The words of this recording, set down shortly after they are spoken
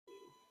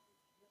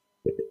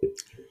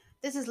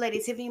This is Lady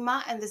Tiffany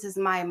Ma, and this is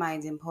My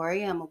Mind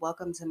Emporium.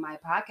 Welcome to my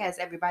podcast,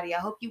 everybody. I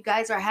hope you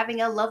guys are having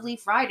a lovely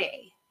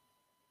Friday.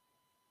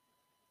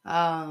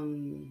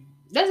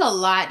 There's a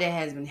lot that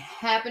has been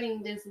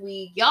happening this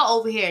week. Y'all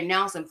over here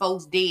announcing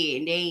folks dead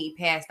and they ain't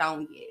passed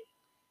on yet.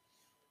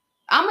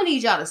 I'm gonna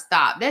need y'all to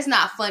stop. That's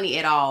not funny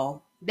at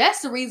all.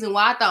 That's the reason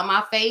why I thought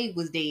my fave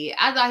was dead.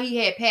 I thought he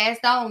had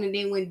passed on, and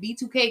then when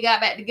B2K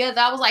got back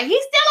together, I was like,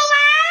 he's still alive.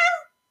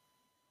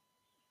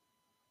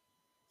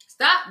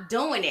 Stop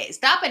doing it.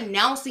 Stop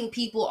announcing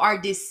people are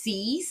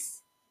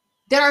deceased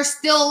that are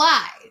still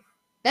alive.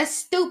 That's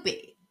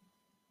stupid.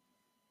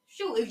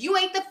 Shoot, if you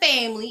ain't the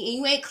family and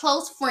you ain't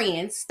close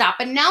friends, stop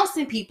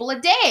announcing people are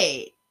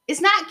dead. It's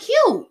not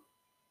cute.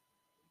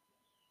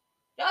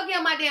 Y'all get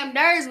on my damn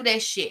nerves with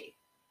that shit.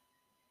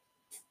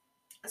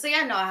 So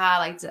y'all know how I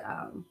like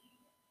to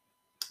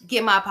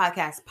get my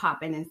podcast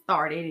popping and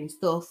started and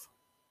stuff.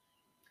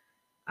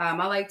 I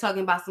like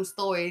talking about some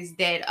stories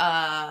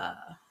that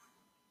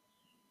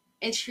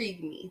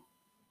intrigue me.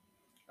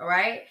 All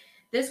right.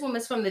 This one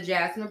is from the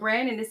Jasmine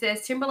brand, and it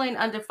says Timberlake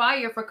under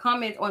fire for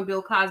comments on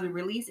Bill Cosby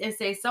release and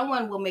says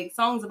someone will make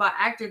songs about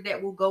actor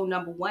that will go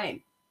number one.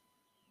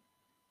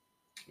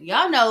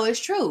 Y'all know it's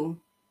true.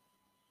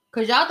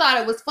 Because y'all thought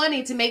it was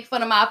funny to make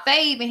fun of my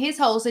fave and his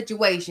whole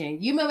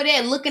situation. You remember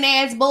that looking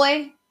ass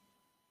boy?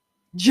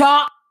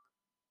 Jock.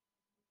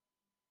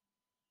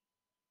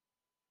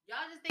 Y'all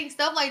just think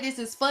stuff like this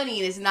is funny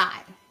and it's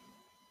not.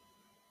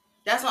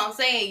 That's what I'm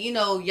saying. You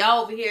know,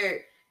 y'all over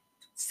here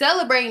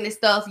celebrating this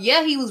stuff.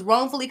 Yeah, he was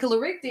wrongfully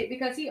convicted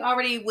because he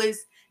already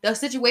was, the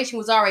situation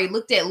was already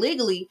looked at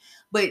legally.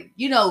 But,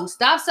 you know,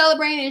 stop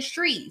celebrating in the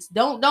streets.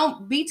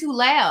 Don't be too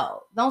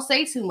loud. Don't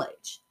say too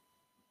much.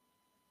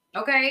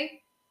 Okay?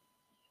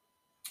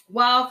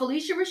 While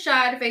Felicia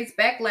Rashad faced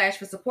backlash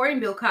for supporting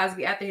Bill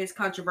Cosby after his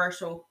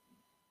controversial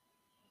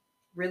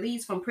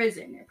release from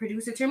prison,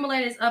 producer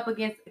Timberland is up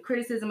against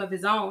criticism of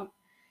his own.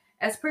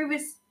 As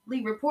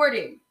previously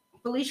reported,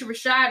 Felicia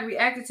Rashad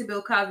reacted to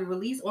Bill Cosby's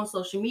release on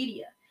social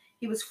media.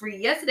 He was freed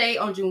yesterday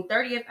on June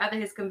 30th after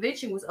his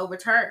conviction was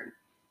overturned.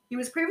 He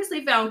was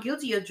previously found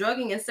guilty of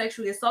drugging and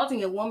sexually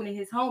assaulting a woman in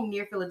his home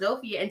near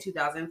Philadelphia in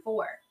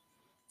 2004.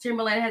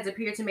 Timberland has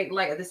appeared to make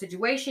light of the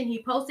situation.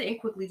 He posted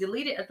and quickly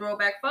deleted a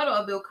throwback photo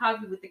of Bill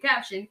Cosby with the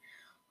caption,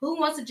 "Who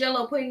wants a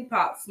Jello pudding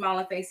pop?"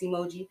 Smiling face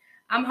emoji.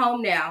 "I'm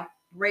home now."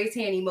 Raise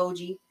hand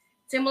emoji.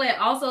 Timberland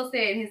also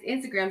said in his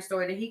Instagram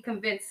story that he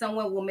convinced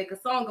someone will make a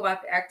song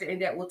about the actor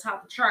and that will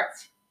top the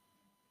charts.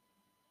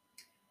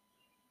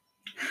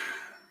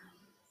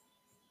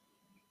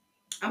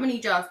 I'm gonna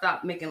need y'all to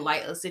stop making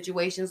light of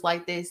situations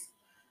like this.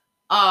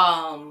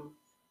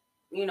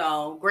 You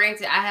know,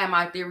 granted, I have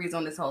my theories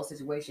on this whole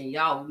situation.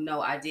 Y'all know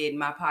I did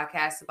my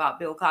podcast about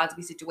Bill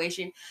Cosby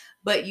situation,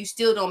 but you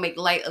still don't make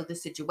light of the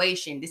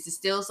situation. This is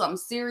still something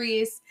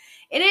serious.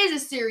 It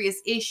is a serious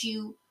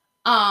issue.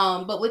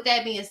 But with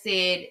that being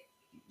said,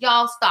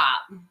 y'all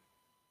stop.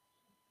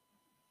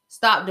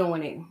 Stop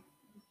doing it.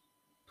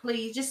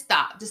 Please just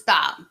stop. Just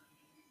stop.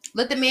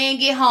 Let the man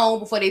get home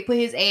before they put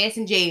his ass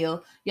in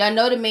jail. Y'all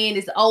know the man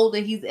is older,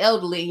 he's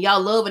elderly, and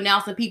y'all love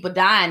announcing people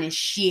dying and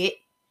shit.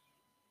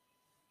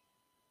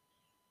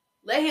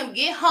 Let him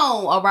get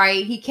home, all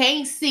right? He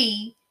can't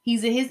see.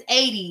 He's in his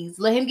 80s.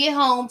 Let him get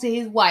home to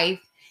his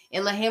wife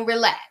and let him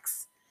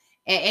relax.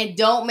 And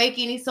don't make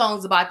any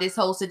songs about this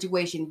whole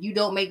situation. You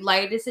don't make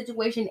light of this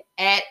situation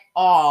at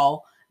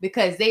all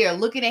because they are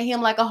looking at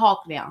him like a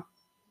hawk now.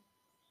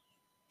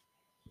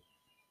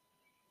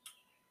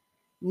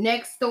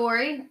 Next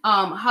story,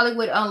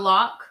 Hollywood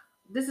Unlock.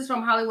 This is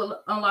from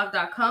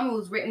HollywoodUnlock.com. It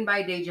was written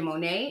by Deja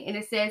Monet, and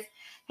it says,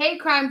 hate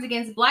crimes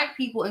against Black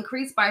people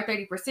increased by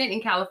 30% in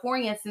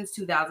California since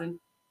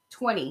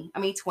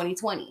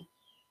 2020.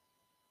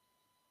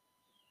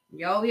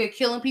 Y'all here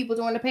killing people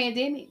during the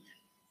pandemic.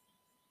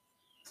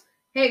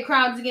 Hate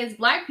crimes against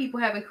Black people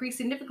have increased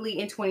significantly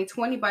in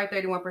 2020 by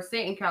 31%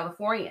 in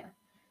California.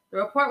 The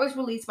report was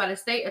released by the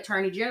state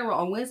attorney general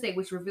on Wednesday,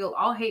 which revealed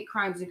all hate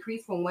crimes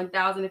increased from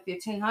 1,000 and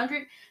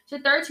 1,500 to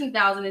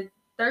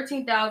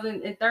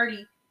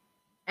 13,030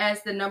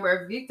 as the number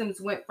of victims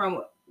went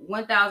from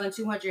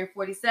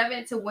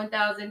 1,247 to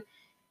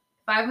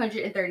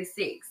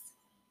 1,536.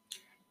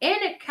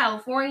 In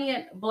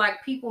California,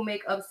 Black people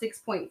make up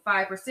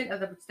 6.5% of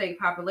the state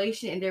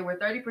population, and there were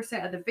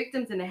 30% of the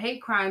victims in the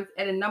hate crimes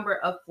at a number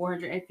of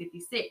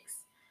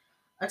 456.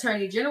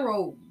 Attorney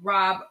General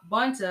Rob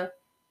Bonta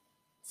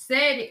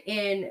said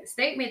in a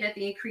statement that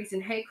the increase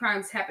in hate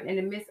crimes happened in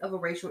the midst of a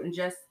racial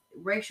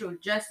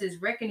justice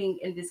reckoning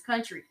in this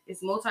country.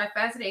 It's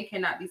multifaceted and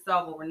cannot be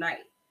solved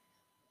overnight.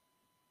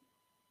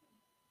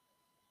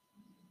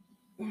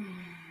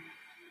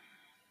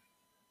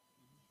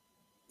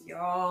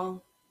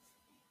 Y'all,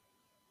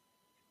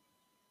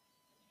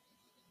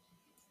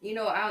 you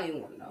know, I don't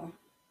even want to know.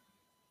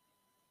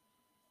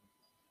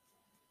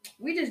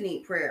 We just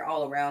need prayer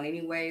all around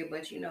anyway,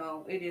 but you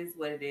know, it is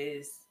what it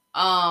is.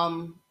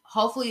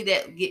 Hopefully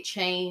that get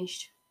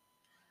changed.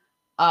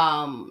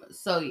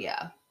 So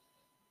yeah.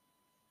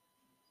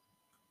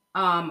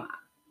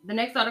 The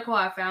next article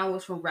I found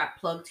was from Rap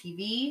Plug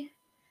TV.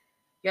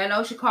 Y'all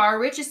know Shakara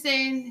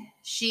Richardson.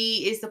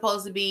 She is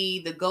supposed to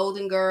be the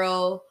golden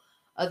girl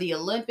of the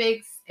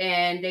Olympics,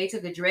 and they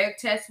took a drug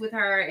test with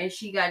her, and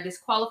she got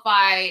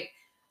disqualified.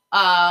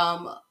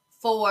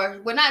 For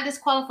well, not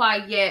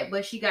disqualified yet,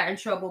 but she got in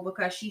trouble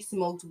because she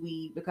smoked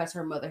weed because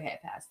her mother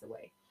had passed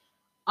away.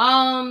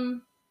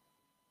 Um,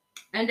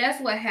 and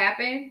that's what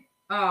happened.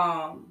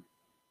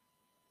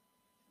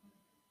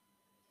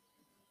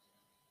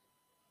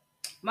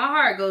 My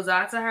heart goes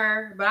out to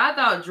her, but I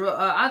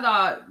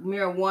thought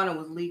marijuana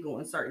was legal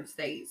in certain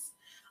states.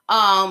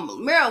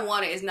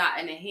 Marijuana is not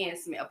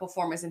a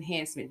performance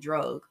enhancement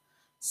drug.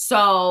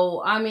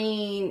 So I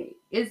mean,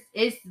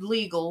 it's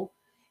legal,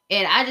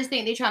 and I just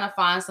think they're trying to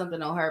find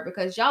something on her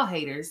because y'all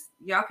haters,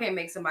 y'all can't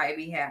make somebody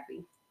be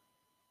happy.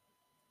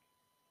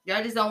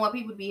 Y'all just don't want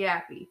people to be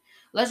happy.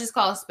 Let's just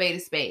call a spade a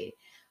spade.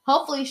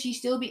 Hopefully, she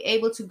still be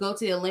able to go to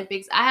the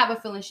Olympics. I have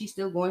a feeling she's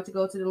still going to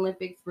go to the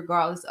Olympics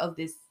regardless of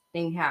this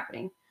thing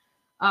happening.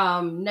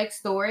 Next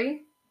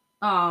story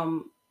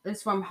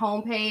is from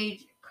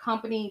Homepage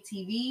Company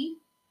TV.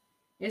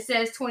 It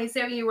says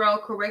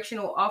 27-year-old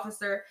correctional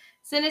officer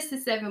sentenced to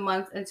 7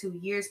 months and 2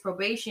 years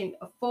probation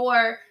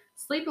for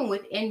sleeping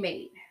with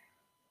inmate.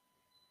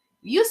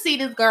 You see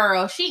this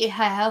girl, she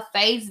had her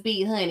face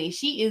beat, honey.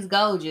 She is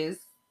gorgeous.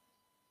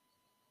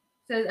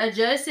 Says a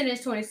judge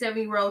sentenced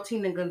 27-year-old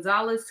Tina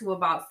Gonzalez to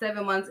about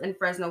 7 months in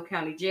Fresno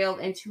County Jail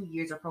and 2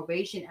 years of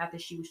probation after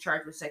she was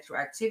charged with sexual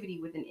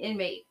activity with an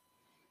inmate.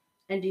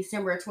 In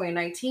December of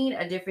 2019,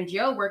 a different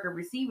jail worker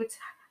received a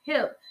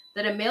tip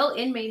that a male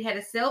inmate had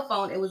a cell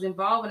phone and was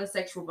involved in a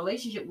sexual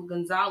relationship with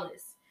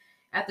Gonzalez.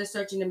 After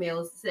searching the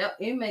male's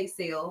inmate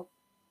cell,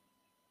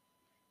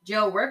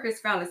 jail workers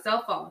found a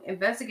cell phone.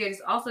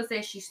 Investigators also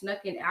said she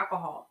snuck in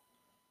alcohol.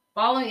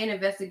 Following an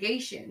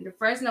investigation, the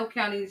Fresno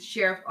County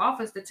Sheriff's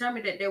Office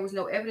determined that there was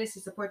no evidence to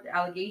support the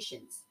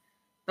allegations.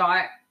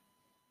 Thought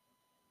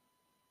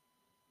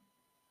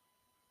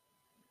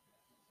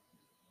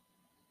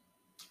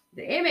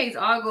the inmates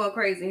all going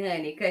crazy,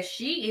 honey, because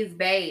she is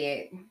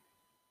bad.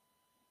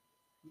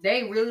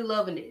 They really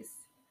loving this.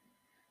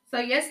 So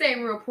yesterday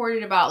we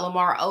reported about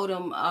Lamar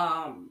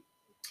Odom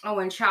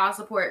owing child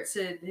support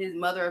to his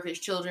mother of his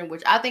children,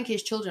 which I think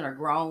his children are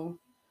grown.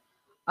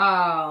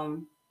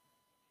 Um,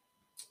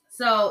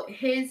 so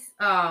his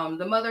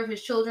the mother of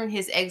his children,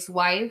 his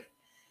ex-wife,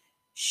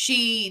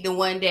 she the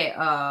one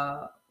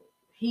that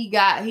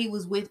he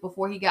was with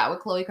before he got with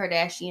Khloe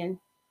Kardashian.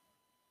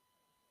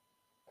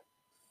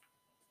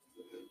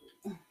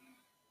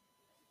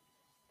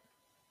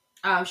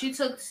 She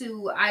took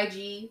to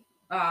IG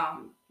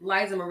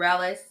Liza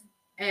Morales,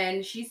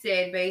 and she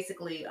said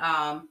basically,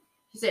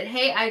 she said,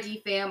 "Hey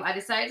IG fam, I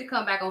decided to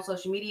come back on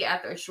social media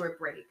after a short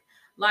break.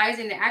 Lies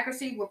and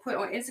inaccuracy were put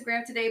on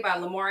Instagram today by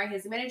Lamar and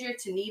his manager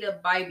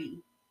Tanita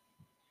Bybee.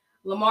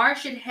 Lamar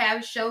should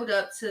have showed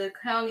up to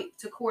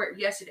court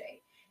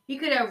yesterday. He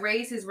could have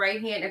raised his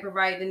right hand and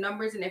provided the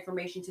numbers and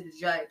information to the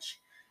judge.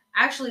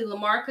 Actually,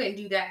 Lamar couldn't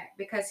do that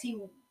because he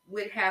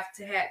would have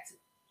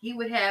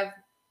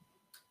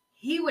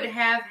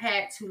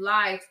had to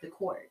lie to the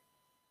court.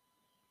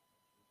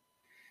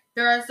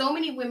 There are so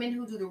many women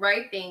who do the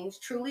right things,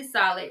 truly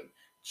solid,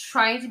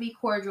 trying to be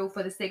cordial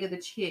for the sake of the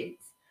kids,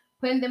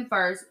 putting them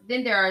first.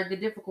 Then there are the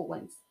difficult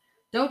ones.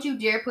 Don't you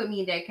dare put me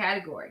in that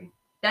category.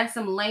 That's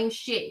some lame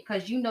shit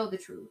because you know the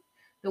truth.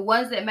 The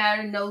ones that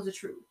matter knows the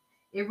truth.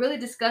 It really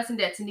disgusting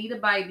that Tanita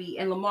Bybee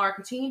and Lamar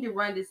continue to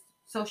run this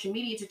social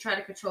media to try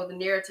to control the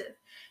narrative.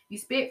 You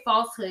spit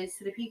falsehoods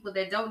to the people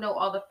that don't know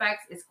all the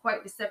facts. It's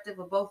quite deceptive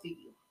of both of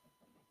you.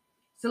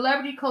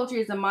 Celebrity culture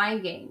is a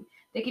mind game.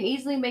 They can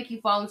easily make you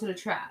fall into the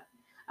trap.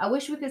 I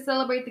wish we could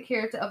celebrate the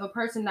character of a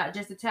person, not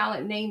just the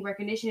talent, name,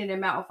 recognition, and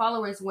amount of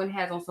followers one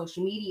has on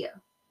social media.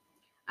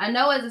 I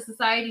know as a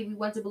society we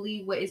want to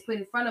believe what is put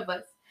in front of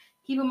us.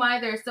 Keep in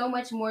mind there is so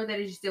much more that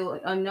is still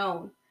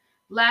unknown.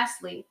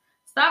 Lastly,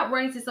 stop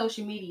running to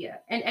social media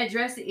and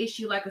address the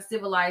issue like a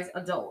civilized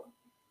adult."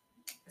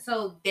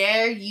 So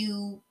there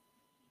you,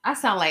 I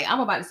sound like I'm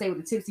about to say what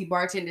the tipsy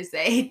bartender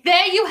say.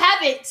 There you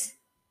have it.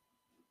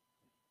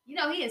 You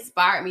know, he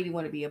inspired me to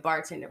want to be a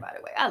bartender, by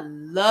the way. I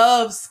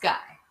love Sky.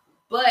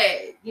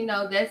 But, you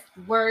know, that's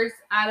words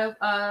out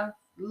of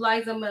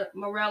Liza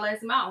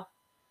Morales' mouth.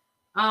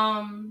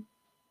 Um,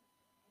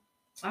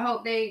 I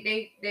hope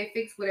they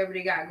fix whatever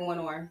they got going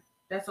on.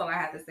 That's all I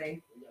have to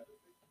say.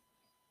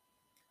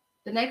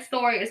 The next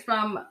story is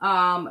from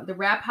the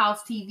Rap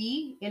House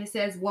TV, and it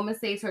says woman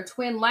saves her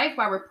twin life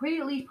by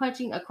repeatedly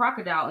punching a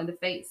crocodile in the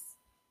face.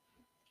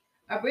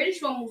 A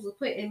British woman was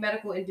put in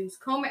medical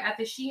induced coma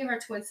after she and her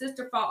twin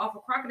sister fought off a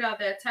crocodile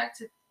that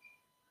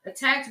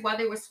attacked while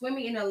they were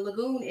swimming in a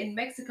lagoon in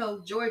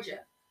Mexico, Georgia.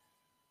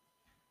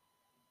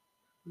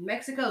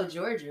 Mexico,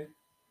 Georgia.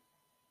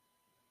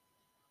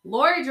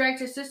 Lori dragged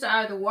her sister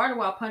out of the water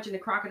while punching the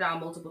crocodile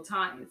multiple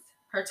times.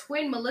 Her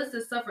twin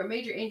Melissa suffered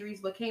major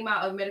injuries but came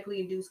out of medically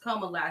induced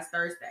coma last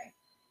Thursday.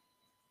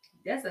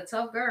 That's a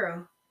tough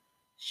girl.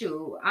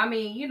 Shoot, I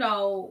mean, you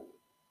know,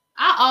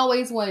 I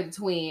always wanted a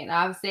twin.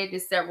 I've said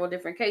this several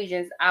different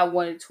occasions. I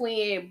wanted a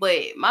twin,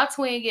 but my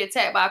twin get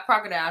attacked by a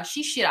crocodile.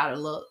 She shit out of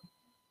luck.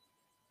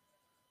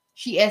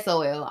 She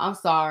SOL. I'm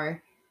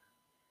sorry.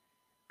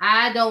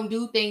 I don't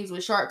do things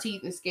with sharp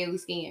teeth and scaly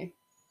skin.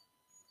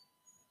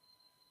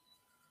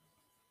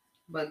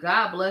 But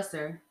God bless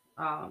her.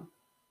 All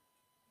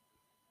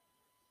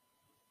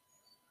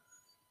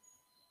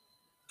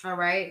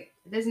right.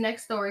 This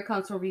next story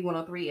comes from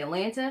V103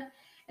 Atlanta.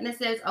 And it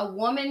says a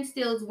woman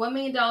steals $1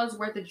 million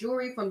worth of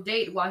jewelry from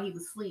date while he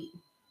was asleep.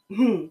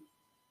 And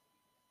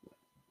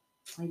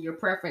your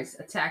preference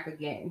attack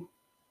again.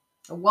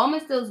 A woman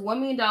steals $1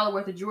 million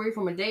worth of jewelry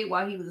from a date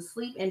while he was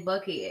asleep in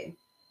Buckhead.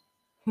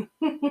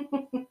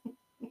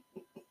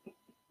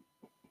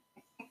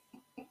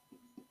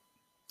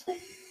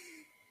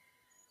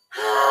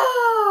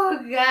 Oh,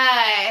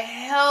 God,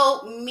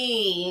 help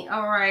me.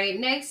 All right,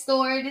 next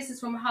story. This is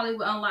from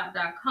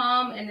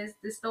HollywoodUnlocked.com, and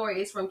this story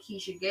is from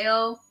Keisha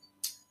Gale.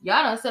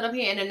 Y'all done set up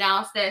here and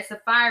announced that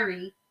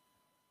Safari,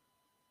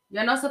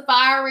 y'all know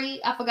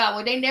Safari? I forgot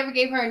what, they never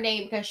gave her a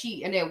name because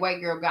she and that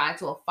white girl got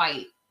into a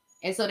fight.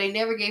 And so they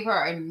never gave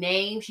her a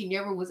name. She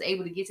never was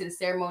able to get to the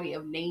ceremony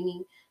of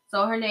naming.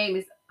 So her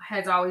name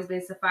has always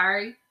been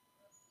Safari.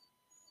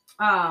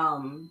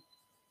 Y'all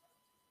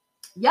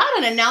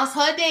done announced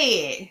her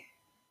dead.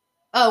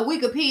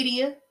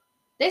 Wikipedia.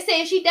 They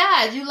said she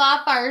died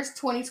July 1st,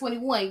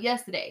 2021,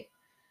 yesterday.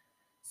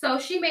 So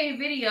she made a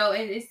video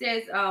and it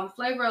says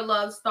Flavor of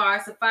Love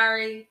star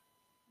Safari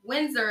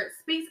Windsor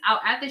speaks out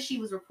after she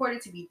was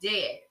reported to be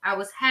dead. I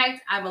was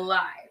hacked, I'm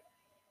alive.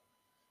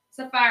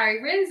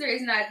 Safari Windsor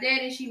is not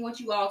dead and she wants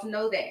you all to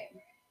know that.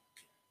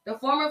 The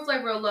former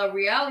Flavor of Love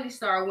reality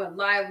star went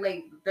live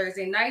late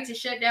Thursday night to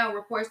shut down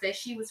reports that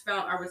she was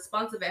found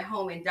unresponsive at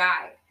home and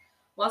died.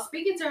 While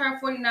speaking to her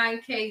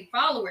 49K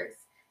followers,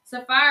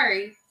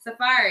 Safari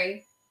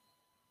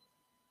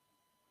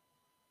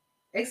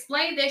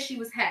explained that she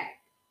was hacked.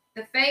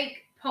 The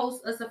fake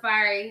post of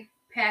Safari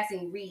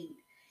passing read.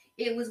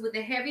 It was with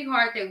a heavy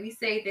heart that we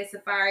say that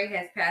Safari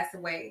has passed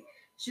away.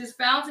 She was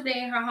found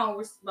today in her home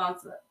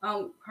responsive.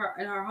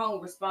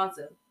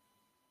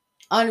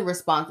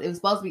 Unresponsive. It was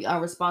supposed to be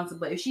unresponsive,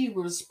 but if she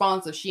was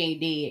responsive, she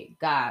ain't dead.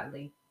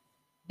 Godly.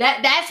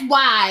 That's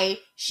why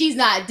she's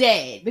not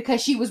dead,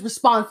 because she was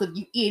responsive,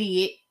 you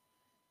idiot.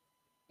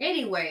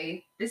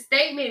 Anyway, the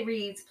statement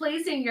reads,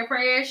 please send your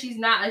prayers. She's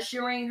not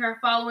assuring her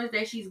followers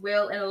that she's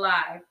well and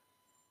alive.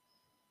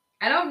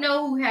 I don't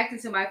know who hacked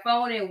into my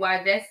phone and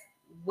why that's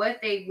what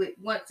they would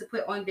want to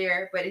put on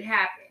there, but it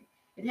happened.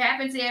 It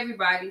happened to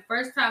everybody.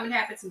 First time it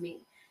happened to me.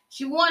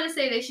 She wanted to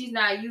say that she's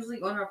not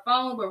usually on her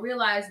phone, but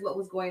realized what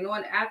was going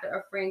on after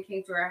a friend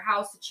came to her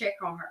house to check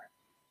on her.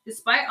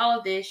 Despite all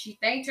of this, she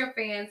thanked her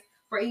fans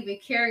for even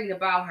caring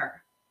about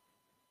her.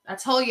 I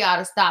told y'all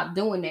to stop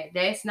doing that.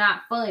 That's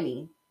not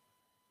funny.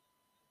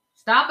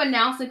 Stop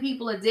announcing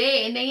people are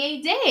dead and they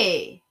ain't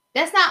dead.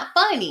 That's not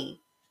funny.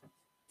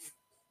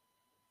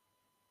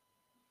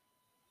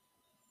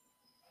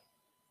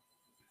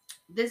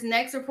 This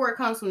next report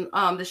comes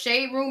from the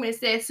Shade Room. It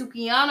says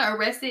Sukihana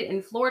arrested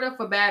in Florida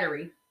for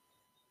battery.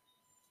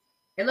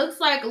 It looks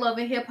like Love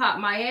and Hip Hop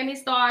Miami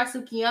star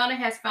Sukihana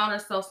has found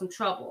herself some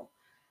trouble.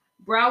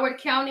 Broward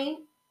County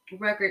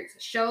records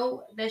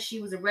show that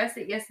she was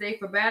arrested yesterday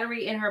for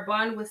battery and her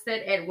bond was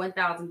set at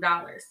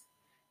 $1,000.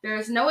 There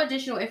is no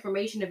additional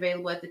information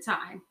available at the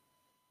time.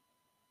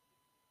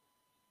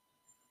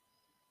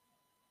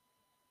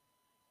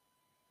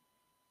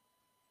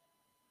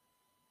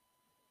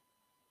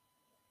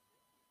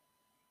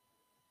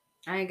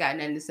 I ain't got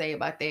nothing to say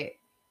about that.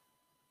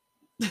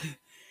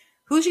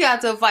 Who she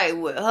got to fight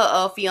with?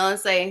 Her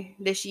fiance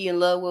that she in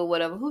love with,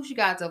 whatever. Who she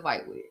got to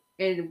fight with?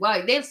 And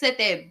why they've set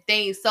that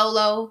thing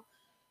solo.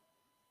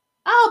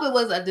 I hope it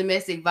was a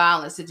domestic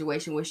violence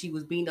situation where she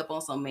was beating up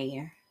on some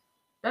man.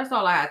 That's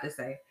all I have to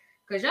say.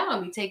 Because y'all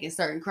don't be taking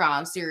certain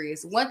crimes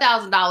serious.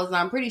 $1,000, and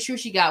I'm pretty sure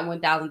she got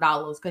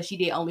 $1,000 because she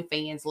did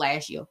OnlyFans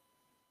last year.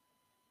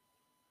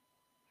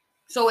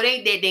 So it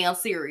ain't that damn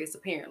serious,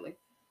 apparently.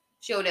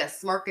 Show that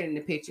smirking in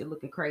the picture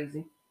looking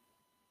crazy.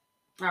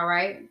 All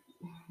right.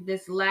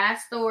 This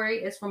last story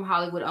is from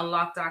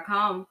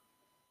HollywoodUnlocked.com.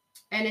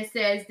 And it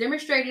says,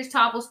 demonstrators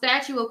topple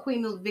statue of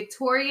Queen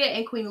Victoria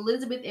and Queen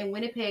Elizabeth in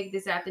Winnipeg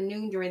this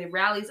afternoon during the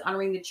rallies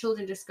honoring the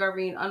children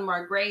discovering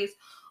unmarked graves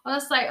on the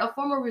site of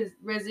former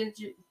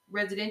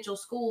residential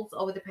schools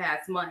over the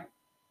past month.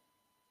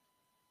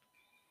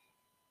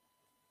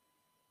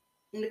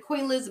 And the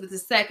Queen Elizabeth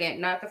II,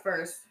 not the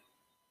first.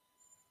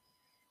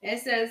 And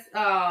it says,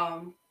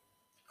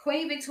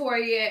 Queen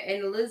Victoria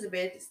and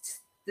Elizabeth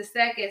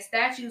II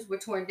statues were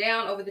torn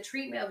down over the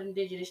treatment of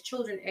Indigenous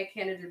children at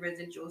Canada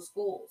residential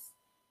schools.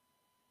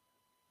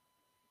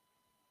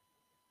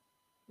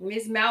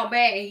 Miss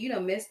Mountbatten, you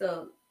done messed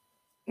up.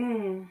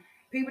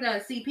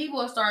 People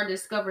are starting to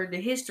discover the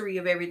history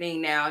of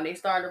everything now, and they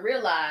starting to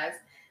realize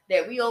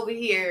that we over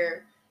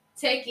here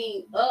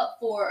taking up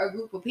for a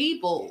group of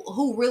people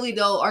who really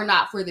though are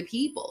not for the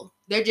people.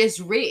 They're just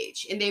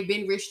rich and they've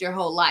been rich their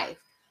whole life.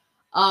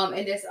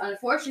 And it's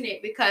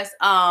unfortunate because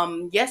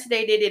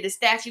yesterday they did a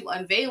statue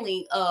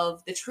unveiling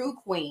of the true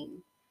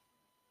queen,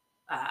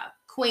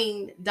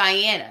 Queen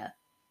Diana.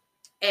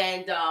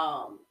 And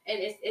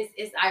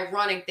it's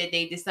ironic that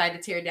they decided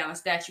to tear down a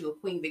statue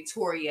of Queen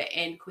Victoria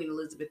and Queen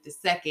Elizabeth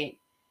II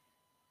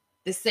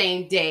the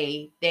same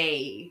day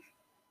they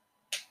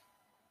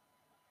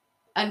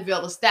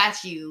unveiled a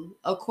statue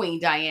of Queen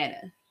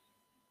Diana.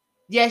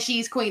 Yes,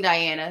 she's Queen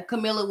Diana.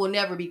 Camilla will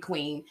never be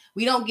queen.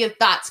 We don't give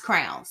thoughts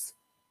crowns.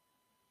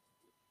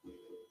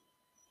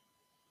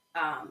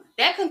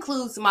 That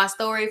concludes my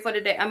story for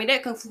today. I mean,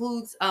 that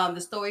concludes the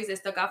stories that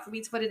stuck out for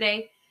me for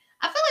today.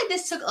 I feel like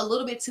this took a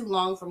little bit too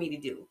long for me to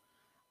do.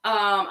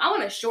 I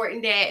want to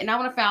shorten that, and I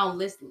want to found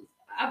lists.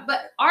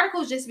 But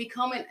articles just be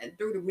coming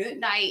through the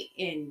midnight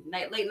and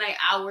late night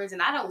hours,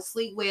 and I don't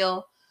sleep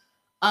well.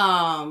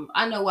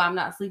 I know why I'm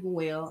not sleeping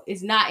well.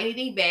 It's not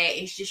anything bad.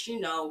 It's just,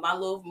 my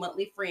little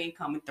monthly friend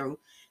coming through.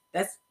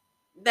 That's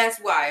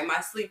why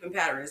my sleeping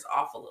pattern is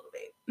off a little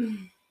bit.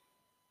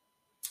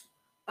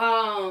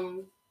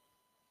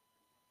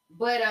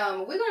 But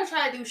we're gonna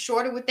try to do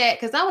shorter with that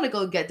because I want to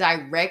go get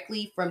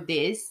directly from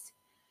this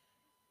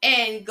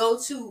and go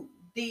to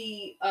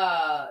the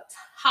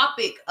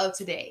topic of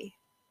today.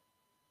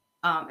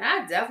 And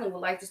I definitely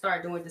would like to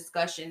start doing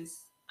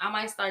discussions. I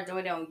might start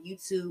doing it on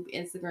YouTube,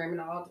 Instagram,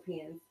 and all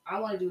depends. I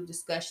want to do a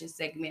discussion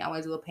segment. I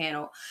want to do a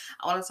panel.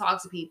 I want to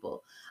talk to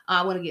people.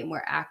 I want to get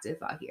more active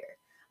out here.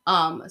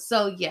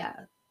 So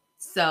yeah.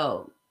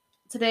 So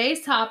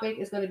today's topic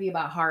is going to be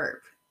about HAARP.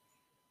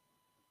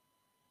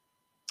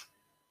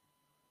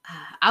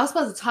 I was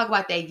supposed to talk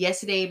about that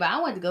yesterday, but I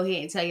wanted to go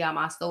ahead and tell y'all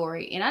my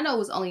story. And I know it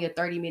was only a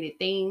 30-minute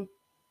thing.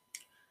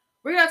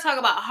 We're going to talk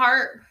about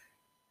HAARP,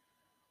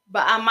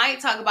 but I might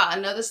talk about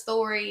another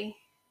story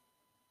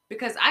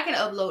because I can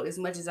upload as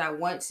much as I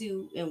want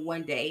to in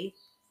one day.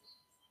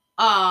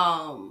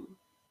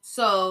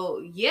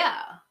 So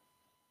yeah.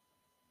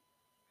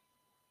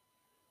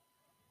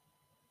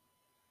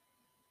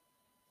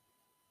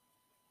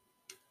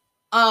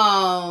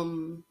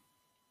 We're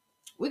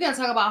going to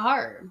talk about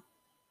HAARP.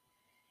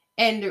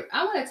 And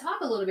I want to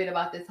talk a little bit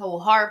about this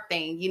whole HAARP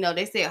thing.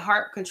 They said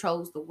HAARP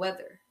controls the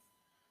weather.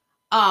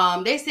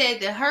 They said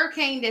the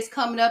hurricane that's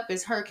coming up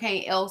is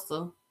Hurricane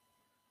Elsa.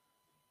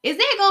 Is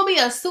there gonna be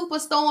a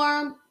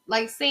superstorm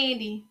like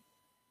Sandy?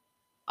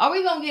 Are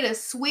we gonna get a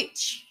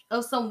switch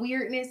of some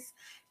weirdness?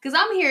 Because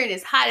I'm hearing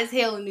it's hot as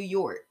hell in New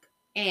York,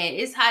 and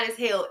it's hot as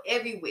hell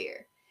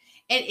everywhere.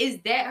 And is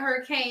that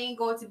hurricane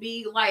going to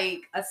be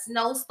like a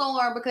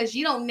snowstorm? Because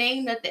you don't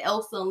name that the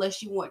Elsa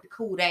unless you want to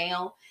cool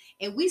down.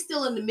 And we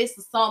still in the midst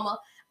of summer.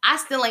 I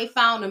still ain't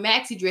found a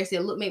maxi dress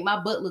that make my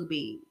butt look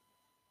big.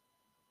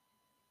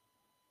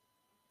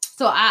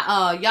 So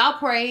y'all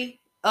pray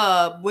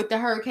with the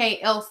Hurricane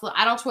Elsa.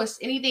 I don't trust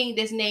anything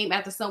that's named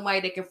after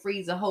somebody that can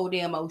freeze a whole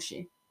damn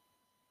ocean.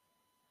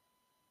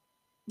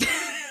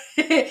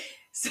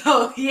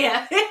 So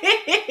yeah.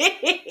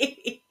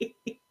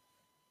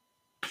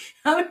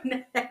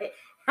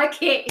 I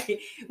can't.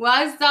 When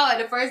I saw it,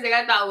 the first thing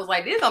I thought was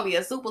like, this gonna be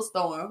a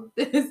superstorm.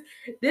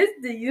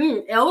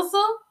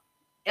 Elsa?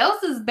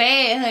 Elsa's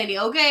bad, honey,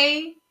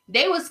 okay?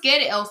 They were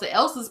scared of Elsa.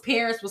 Elsa's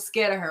parents were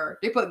scared of her.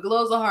 They put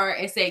gloves on her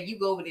and said, you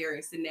go over there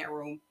and sit in that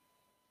room.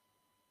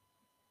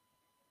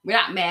 We're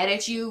not mad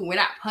at you. We're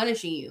not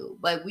punishing you.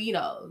 But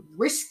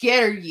we're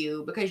scared of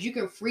you because you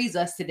can freeze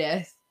us to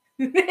death.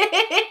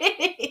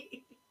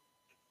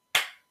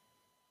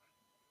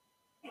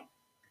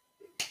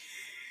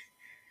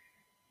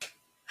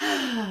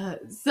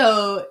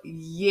 So,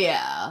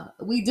 yeah.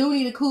 We do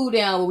need to cool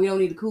down, but we don't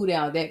need to cool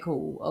down that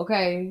cool,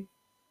 okay?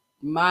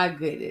 My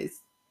goodness.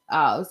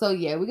 So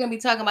yeah, we're gonna be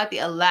talking about the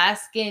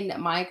Alaskan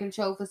mind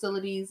control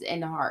facilities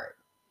and the HAARP.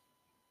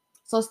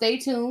 So stay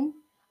tuned.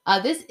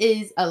 This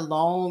is an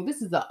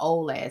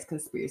old ass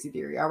conspiracy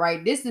theory. All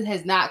right,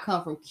 has not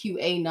come from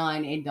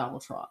QAnon and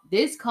Donald Trump.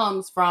 This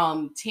comes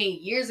from 10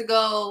 years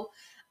ago.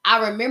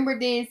 I remember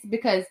this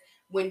because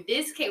when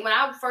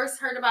I first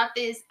heard about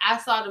this, I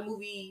saw the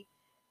movie.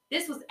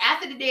 This was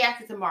after The Day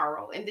After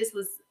Tomorrow, and this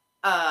was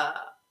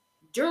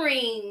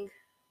during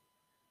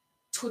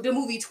the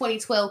movie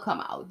 2012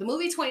 come out. The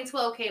movie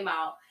 2012 came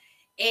out,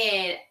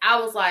 and I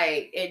was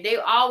like, and they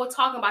all were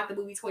talking about the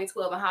movie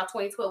 2012 and how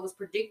 2012 was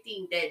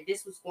predicting that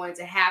this was going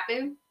to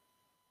happen.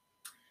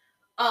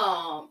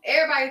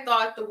 Everybody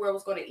thought the world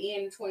was going to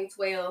end in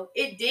 2012.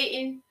 It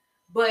didn't,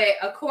 but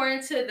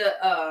according to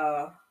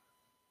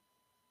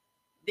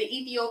the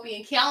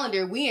Ethiopian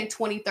calendar, we in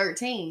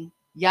 2013.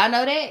 Y'all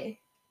know that?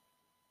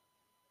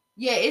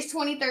 Yeah, it's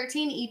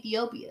 2013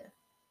 Ethiopia.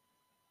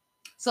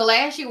 So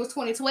last year was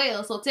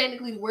 2012. So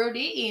technically the world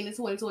did end in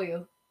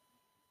 2012.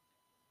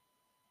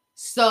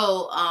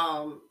 So,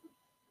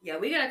 yeah,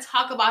 we're going to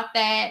talk about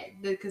that,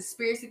 the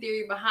conspiracy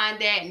theory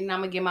behind that, and I'm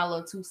going to give my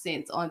little 2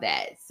 cents on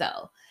that.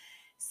 So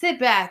sit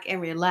back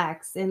and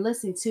relax and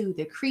listen to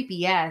the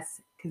creepy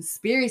ass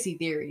conspiracy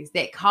theories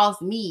that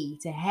caused me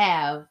to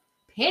have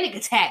panic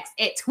attacks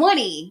at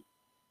 20.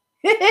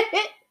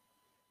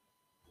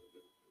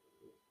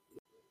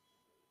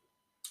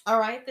 All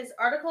right, this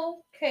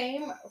article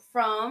came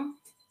from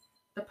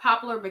the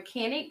Popular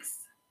Mechanics.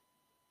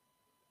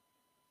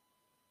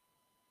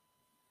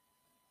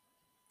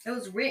 It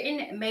was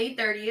written May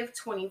 30th,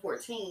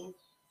 2014.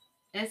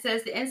 And it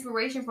says the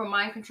inspiration for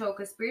mind control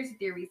conspiracy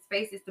theories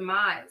faces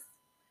demise.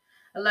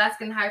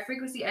 Alaskan High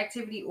Frequency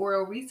Activity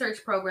Oral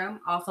Research Program,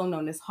 also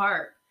known as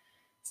HARP,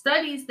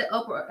 studies the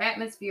upper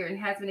atmosphere and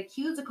has been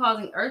accused of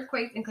causing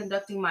earthquakes and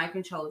conducting mind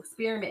control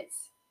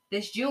experiments.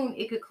 This June,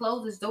 it could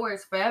close its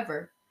doors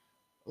forever.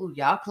 Ooh,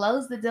 y'all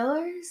close the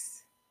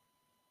doors?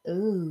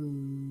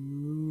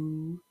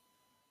 Ooh.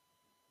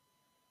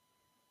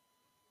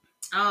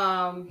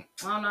 I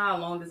don't know how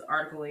long this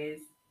article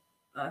is.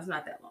 It's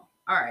not that long.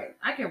 All right,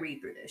 I can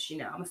read through this.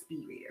 I'm a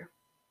speed reader.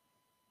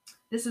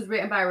 This was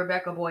written by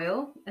Rebecca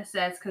Boyle. It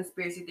says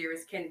conspiracy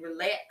theorists can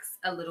relax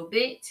a little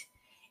bit.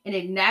 An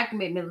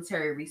enactment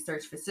military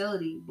research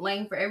facility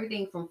blamed for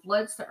everything from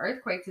floods to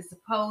earthquakes to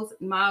supposed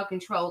mild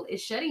control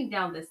is shutting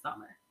down this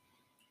summer.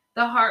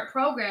 The HART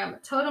program,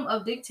 Totem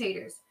of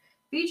Dictators,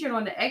 featured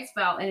on the X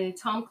File and in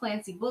Tom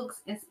Clancy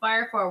books,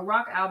 inspired for a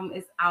rock album,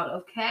 is out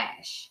of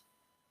cash.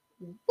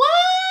 What?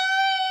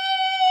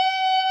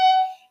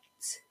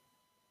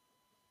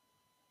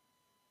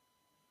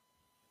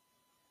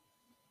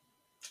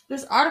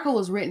 This article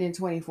was written in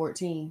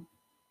 2014.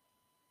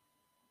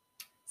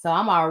 So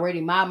I'm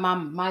already my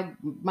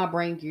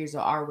brain gears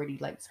are already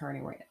like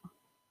turning right now.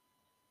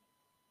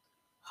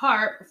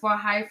 HARP for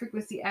high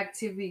frequency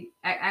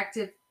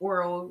active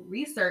oral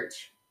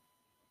research.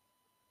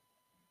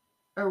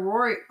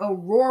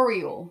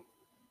 Auroral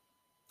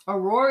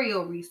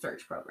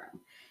Research Program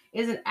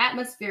is an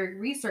atmospheric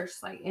research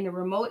site in a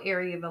remote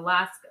area of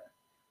Alaska.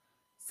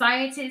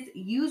 Scientists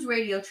use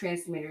radio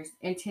transmitters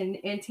and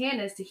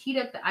antennas to heat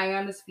up the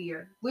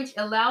ionosphere, which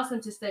allows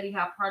them to study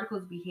how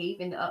particles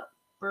behave in the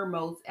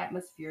uppermost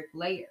atmospheric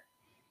layer.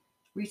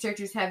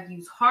 Researchers have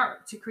used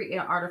HARP to create an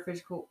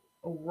artificial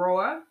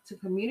aurora to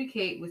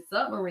communicate with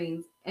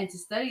submarines and to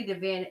study the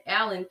Van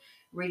Allen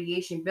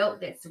radiation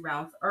belt that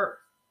surrounds Earth.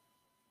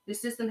 The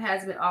system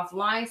has been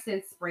offline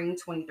since spring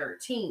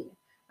 2013,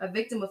 a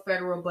victim of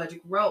federal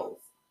budget roles,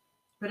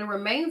 but it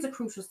remains a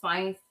crucial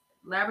science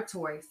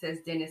laboratory,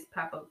 says Dennis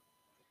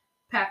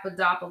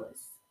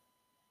Papadopoulos,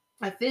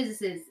 a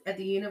physicist at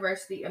the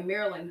University of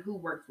Maryland who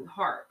works with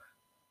HARP.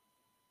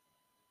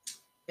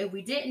 If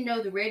we didn't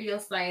know the radio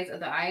science of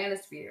the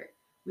ionosphere,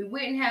 we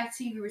wouldn't have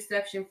TV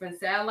reception from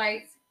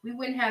satellites, we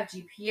wouldn't have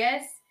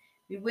GPS,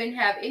 we wouldn't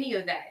have any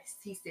of that,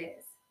 he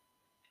says.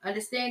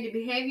 Understanding the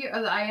behavior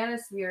of the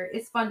ionosphere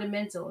is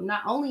fundamental,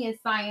 not only in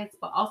science,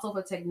 but also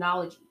for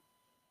technology.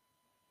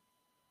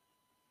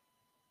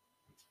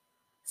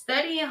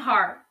 Studying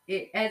HARP,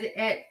 at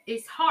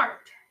its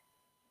heart,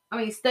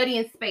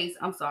 studying space,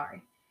 I'm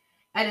sorry.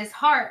 At its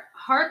heart,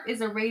 HARP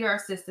is a radar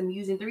system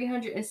using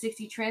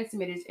 360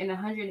 transmitters and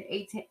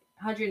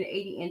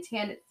 180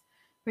 antennas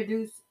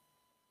produce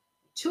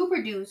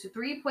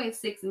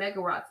 3.6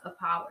 megawatts of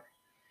power.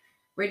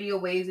 Radio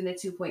waves in the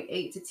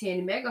 2.8 to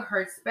 10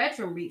 megahertz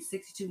spectrum reach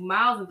 62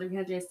 miles and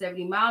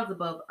 370 miles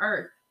above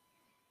Earth.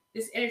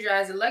 This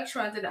energized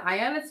electrons in the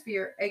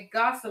ionosphere, a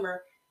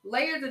gossamer,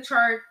 layers of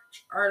charged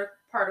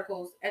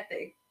particles at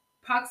the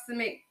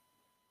approximate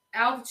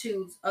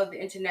altitudes of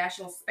the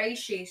International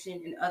Space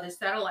Station and other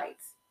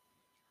satellites.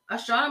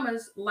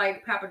 Astronomers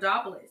like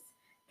Papadopoulos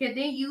can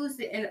then use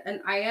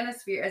an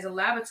ionosphere as a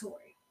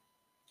laboratory.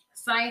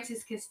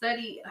 Scientists can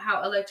study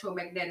how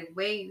electromagnetic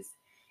waves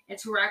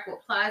interact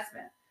with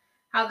plasma,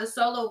 how the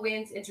solar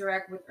winds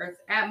interact with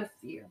Earth's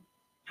atmosphere,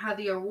 how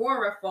the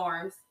aurora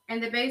forms,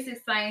 and the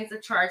basic science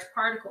of charged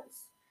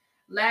particles.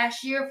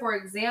 Last year, for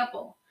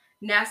example,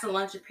 NASA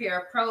launched a pair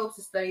of probes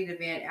to study the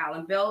Van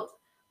Allen belt,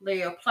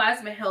 layer of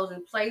plasma held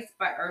in place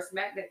by Earth's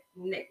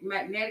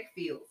magnetic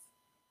fields.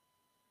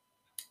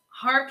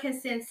 HARP can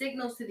send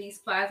signals to these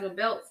plasma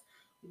belts,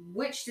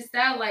 which the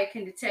satellite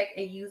can detect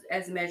and use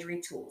as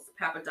measuring tools,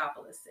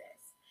 Papadopoulos says.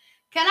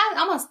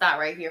 I'm gonna stop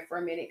right here for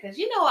a minute because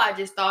I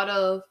just thought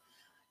of,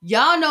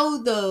 y'all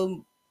know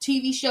the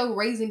TV show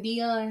Raising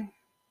Dion?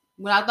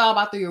 When I thought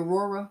about the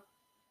Aurora,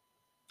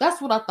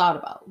 that's what I thought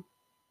about.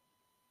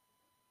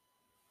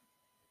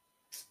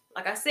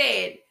 Like I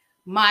said,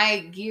 my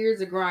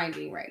gears are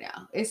grinding right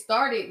now. It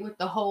started with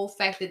the whole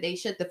fact that they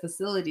shut the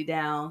facility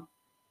down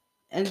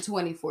in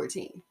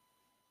 2014.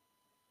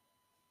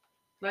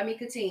 Let me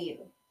continue.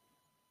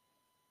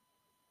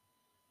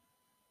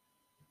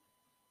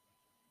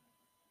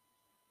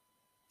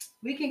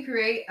 We can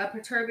create a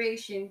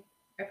perturbation,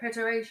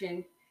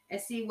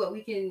 and see what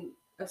we can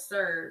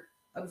observe.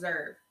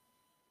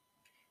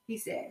 He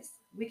says,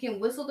 we can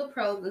whistle the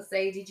probes and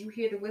say, did you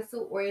hear the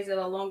whistle or is it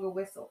a longer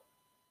whistle?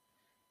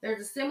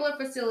 There's a similar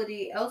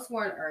facility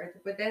elsewhere on Earth,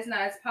 but that's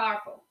not as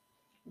powerful.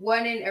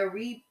 One in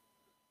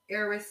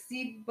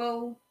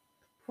Arecibo,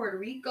 Puerto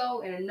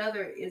Rico, and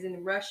another is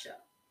in Russia.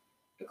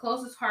 The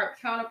closest HARP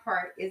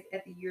counterpart is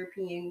at the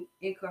European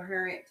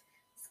Incoherent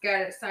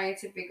Scattered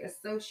Scientific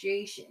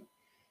Association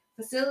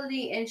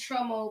facility in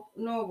Tromsø,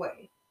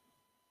 Norway.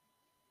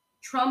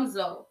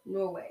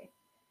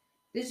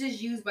 This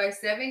is used by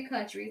 7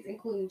 countries,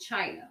 including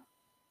China.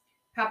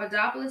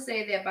 Papadopoulos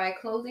said that by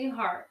closing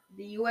HARP,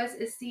 the U.S.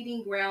 is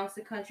ceding grounds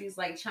to countries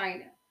like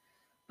China.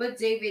 But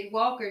David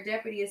Walker,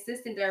 Deputy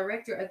Assistant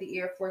Director of the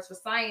Air Force for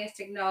Science,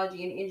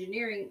 Technology, and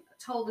Engineering,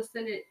 told the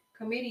Senate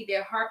committee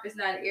that HARP is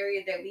not an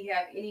area that we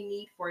have any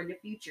need for in the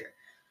future,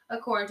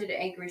 according to the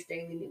Anchorage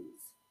Daily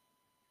News.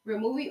 We're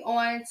moving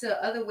on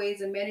to other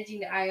ways of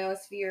managing the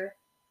ionosphere,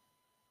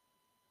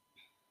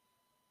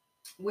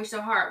 which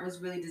the HARP was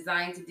really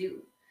designed to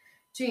do,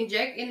 to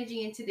inject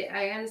energy into the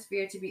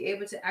ionosphere to be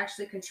able to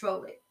actually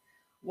control it.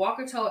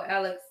 Walker told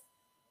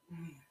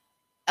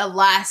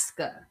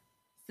Alaska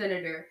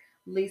Senator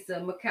Lisa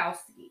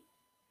Murkowski,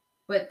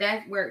 but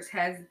that work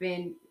has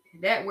been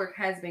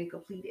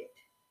completed. It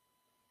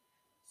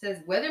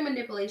says weather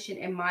manipulation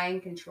and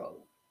mind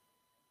control.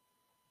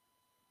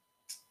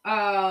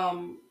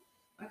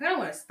 I kind of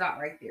want to stop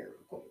right there real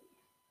quick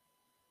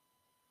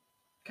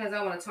because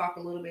I want to talk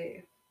a little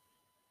bit.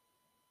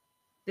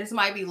 This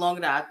might be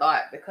longer than I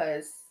thought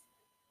because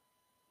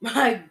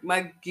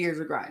my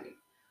gears are grinding.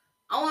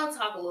 I want to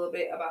talk a little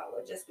bit about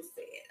what just was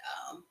said.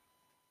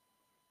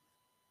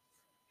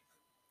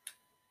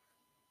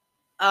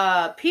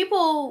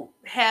 People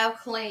have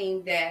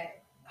claimed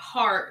that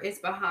HARP is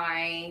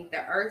behind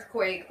the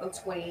earthquake of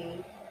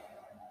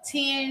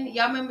 2010.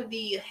 Y'all remember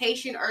the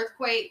Haitian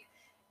earthquake?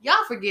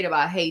 Y'all forget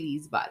about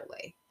Haiti's, by the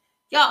way.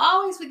 Y'all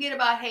always forget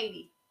about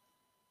Haiti.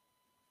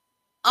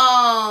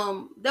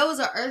 There was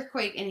an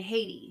earthquake in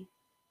Haiti.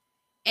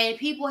 And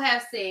people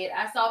have said,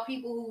 I saw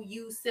people who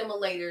use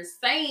simulators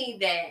saying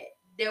that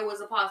there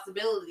was a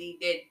possibility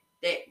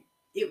that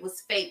it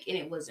was fake and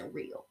it wasn't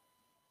real.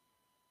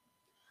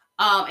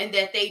 And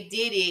that they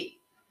did it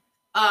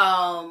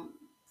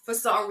for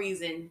some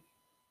reason.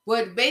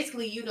 What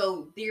basically,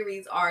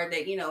 theories are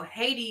that,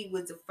 Haiti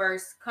was the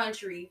first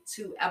country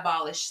to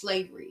abolish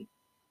slavery.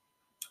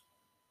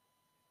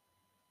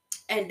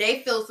 And they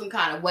feel some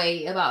kind of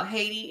way about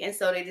Haiti, and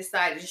so they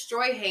decided to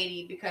destroy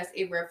Haiti because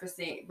it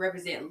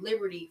represent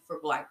liberty for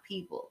Black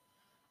people.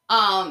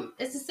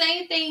 It's the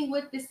same thing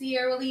with the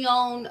Sierra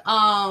Leone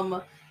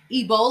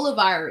Ebola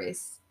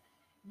virus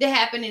that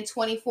happened in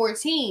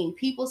 2014.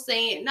 People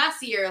saying, not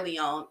Sierra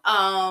Leone,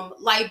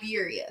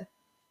 Liberia,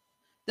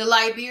 the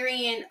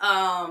Liberian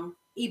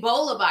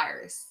Ebola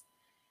virus.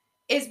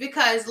 It's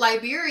because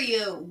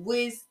Liberia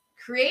was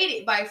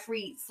created by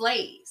freed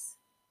slaves.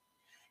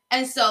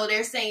 And so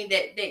they're saying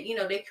that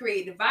they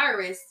created the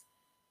virus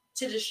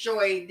to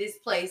destroy this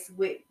place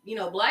with,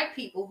 Black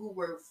people who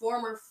were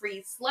former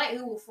free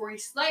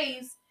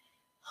slaves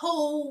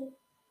who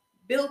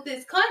built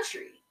this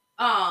country.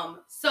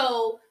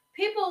 So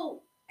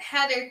people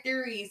had their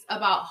theories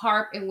about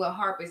HARP and what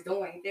HARP is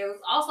doing. There was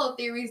also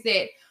theories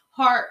that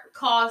HARP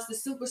caused the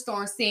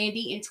superstorm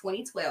Sandy in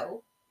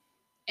 2012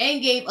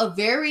 and gave a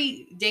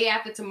very day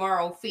after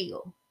tomorrow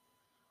feel.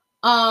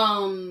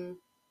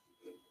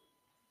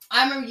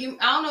 I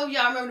don't know if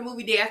y'all remember the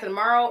movie Day After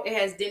Tomorrow. It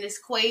has Dennis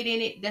Quaid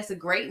in it. That's a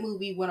great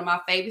movie. One of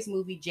my favorites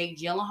movie. Jake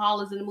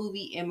Gyllenhaal is in the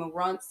movie. Emma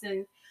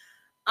Ronson.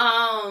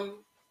 I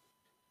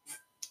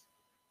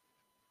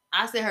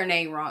said her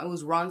name wrong. It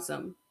was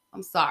Ronson.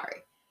 I'm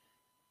sorry.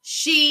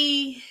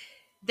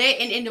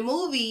 In the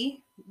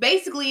movie,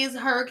 basically is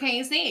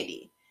Hurricane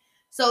Sandy.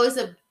 So it's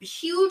a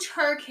huge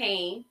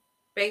hurricane,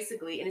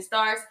 basically, and it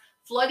starts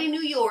flooding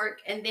New York,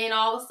 and then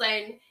all of a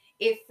sudden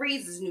it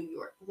freezes New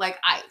York like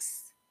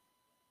ice.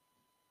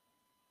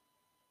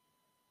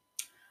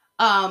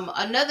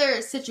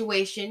 Another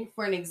situation,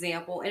 for an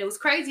example, and it was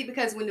crazy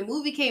because when the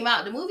movie came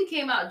out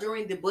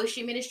during the Bush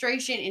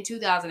administration in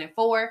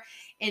 2004,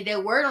 and the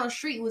word on the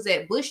street was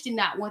that Bush did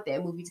not want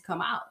that movie to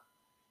come out.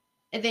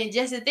 And then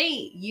just a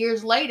thing,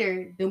 years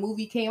later, the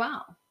movie came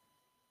out.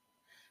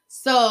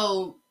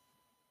 So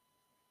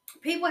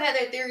people had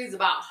their theories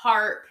about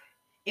HARP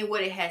and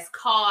what it has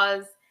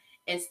caused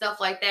and stuff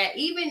like that.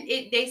 Even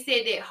they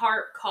said that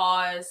HARP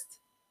caused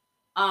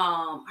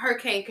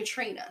Hurricane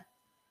Katrina.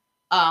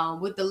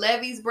 With the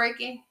levees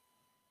breaking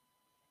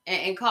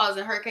and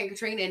causing Hurricane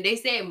Katrina. And they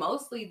said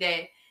mostly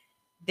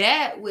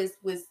that was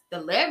the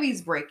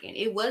levees breaking.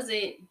 It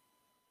wasn't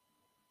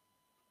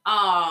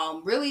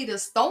really the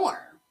storm.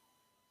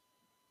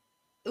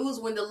 It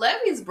was when the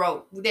levees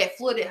broke that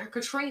flooded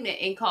Katrina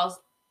and caused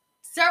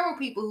several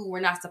people who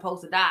were not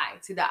supposed to die.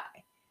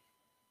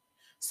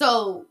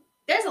 So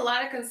there's a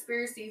lot of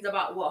conspiracies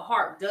about what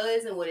HARP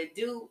does and what it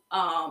do.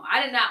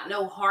 I did not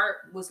know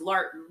HARP was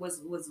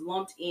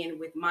lumped in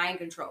with mind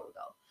control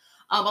though.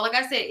 But like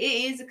I said,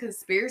 it is a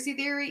conspiracy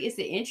theory. It's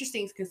an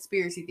interesting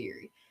conspiracy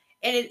theory,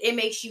 and it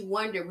makes you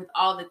wonder with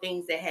all the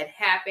things that had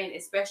happened,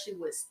 especially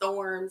with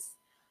storms.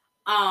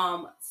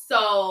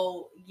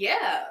 So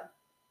yeah,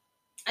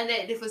 and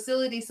that the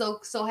facility so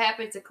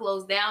happened to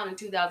close down in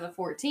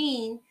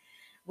 2014.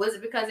 Was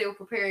it because they were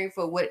preparing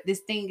for what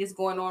this thing is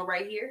going on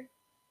right here?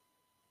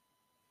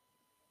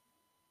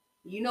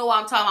 You know what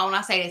I'm talking about when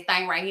I say this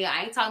thing right here.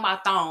 I ain't talking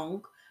about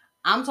thong.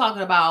 I'm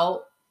talking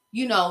about,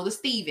 the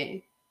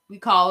Steven. We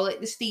call it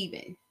the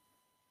Steven.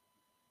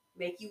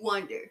 Make you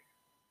wonder.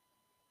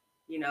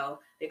 You know,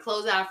 they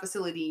closed down a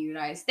facility in the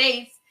United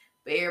States,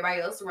 but everybody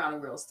else around the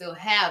world still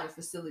have a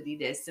facility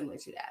that's similar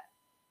to that.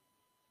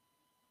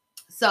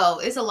 So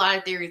it's a lot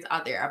of theories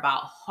out there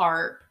about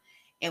HAARP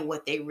and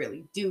what they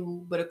really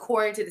do. But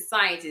according to the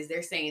scientists,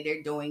 they're saying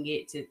they're doing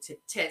it to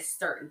test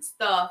certain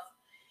stuff,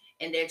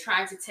 and they're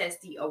trying to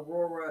test the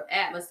aurora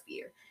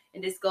atmosphere.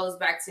 And this goes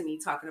back to me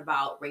talking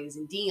about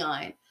Raising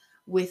Dion.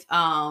 With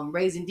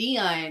Raising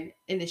Dion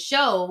in the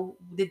show,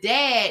 the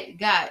dad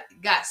got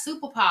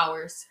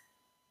superpowers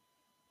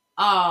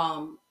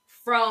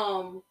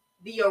from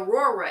the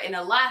aurora in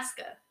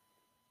Alaska.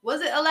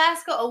 Was it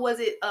Alaska or was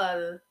it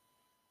the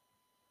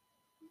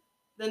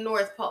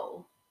North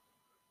Pole?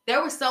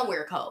 There was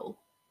somewhere cold.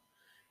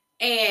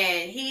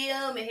 And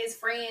him and his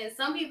friends,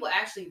 some people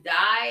actually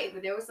died,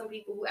 but there were some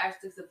people who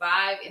actually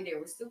survived, and they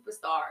were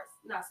superstars.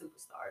 Not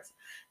superstars.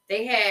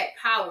 They had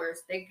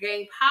powers. They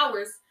gained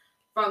powers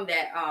from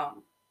that.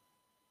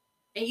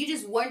 And you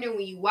just wonder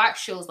when you watch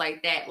shows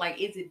like that,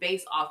 like, is it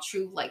based off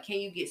truth? Like, can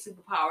you get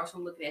superpowers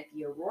from looking at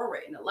the aurora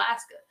in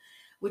Alaska?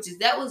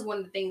 That was one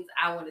of the things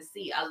I want to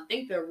see. I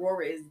think the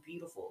aurora is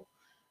beautiful.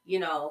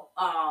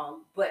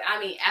 But I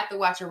mean, after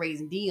watching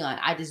Raising Dion,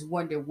 I just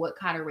wonder what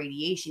kind of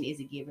radiation is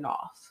it giving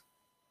off,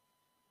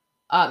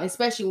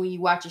 especially when you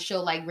watch a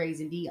show like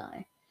Raising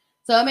Dion.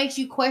 So it makes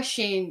you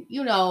question,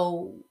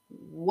 why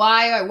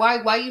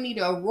you need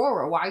an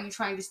aurora? Why are you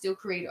trying to still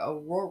create an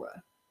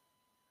aurora?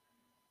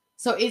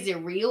 So is it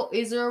real?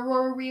 Is the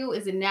aurora real?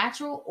 Is it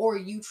natural, or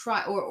you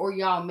try, or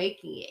y'all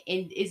making it?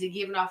 And is it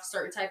giving off a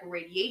certain type of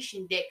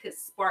radiation that could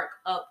spark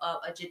up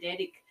a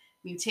genetic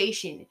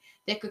mutation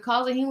that could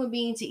cause a human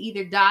being to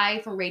either die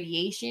from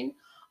radiation,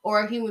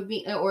 or a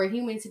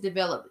human to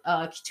develop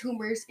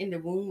tumors in the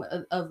womb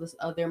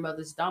of their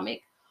mother's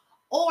stomach,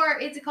 or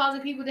is it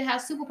causing people to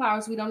have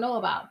superpowers we don't know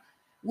about?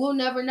 We'll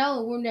never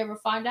know. We'll never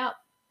find out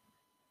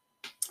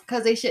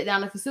because they shut down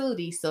the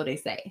facility, so they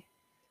say.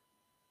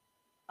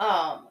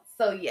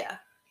 So yeah,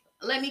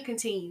 let me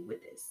continue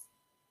with this.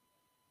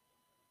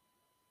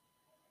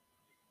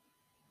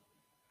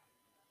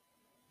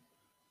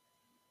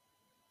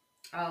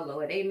 Oh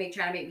Lord, trying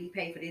to make me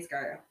pay for this,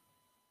 girl.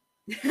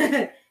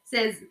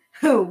 Says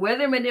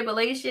weather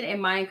manipulation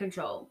and mind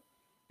control.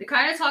 The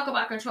kind of talk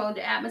about controlling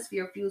the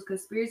atmosphere fuels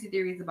conspiracy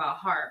theories about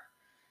HAARP.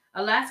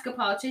 Alaska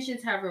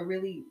politicians haven't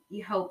really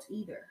helped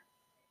either.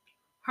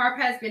 HAARP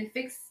has been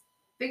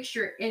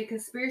fixture in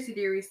conspiracy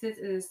theories since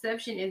its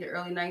inception in the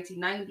early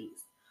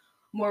 1990s.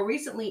 More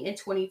recently, in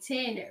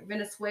 2010,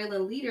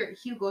 Venezuelan leader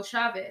Hugo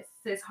Chavez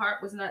says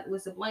HAARP was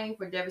to blame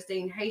for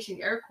devastating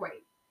Haitian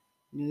earthquake.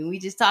 We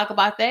just talk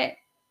about that.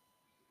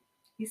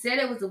 He said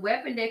it was a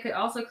weapon that could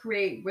also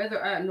create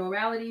weather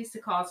abnormalities to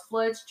cause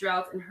floods,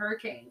 droughts, and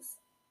hurricanes.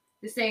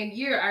 The same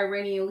year,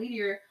 Iranian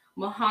leader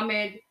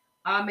Mohammed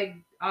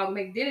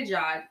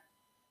Ahmadinejad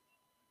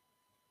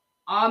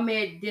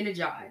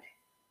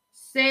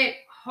said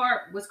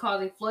HAARP was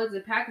causing floods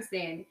in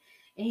Pakistan,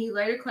 and he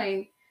later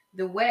claimed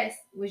the West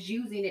was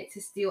using it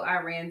to steal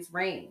Iran's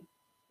rain.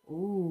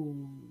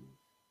 Ooh.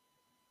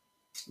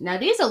 Now,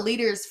 these are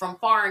leaders from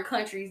foreign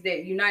countries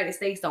that United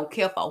States don't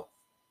care for.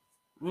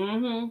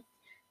 Mm-hmm.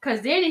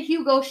 Because then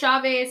Hugo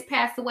Chavez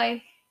passed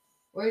away,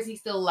 or is he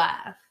still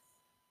alive?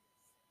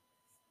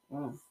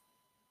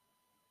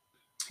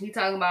 He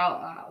talking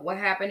about what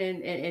happened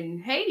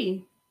in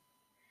Haiti.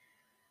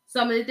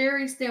 Some of the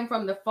theories stem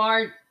from the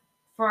far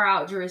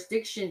out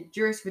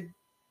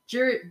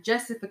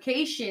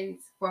justifications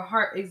for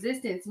HAARP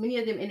existence, many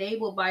of them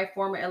enabled by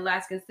former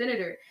Alaskan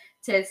Senator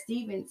Ted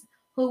Stevens,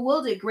 who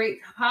wielded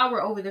great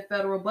power over the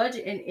federal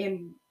budget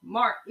and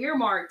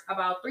earmarked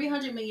about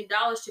 $300 million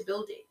to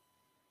build it.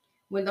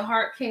 When the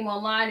HAARP came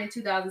online in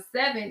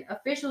 2007,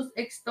 officials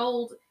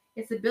extolled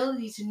its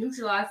ability to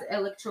neutralize the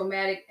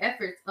electromagnetic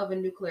efforts of a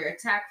nuclear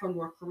attack from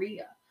North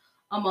Korea,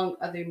 among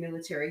other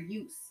military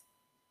use.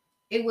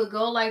 It would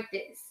go like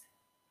this.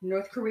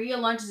 North Korea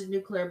launches a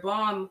nuclear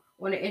bomb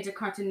on an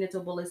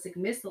intercontinental ballistic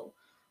missile,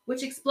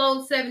 which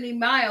explodes 70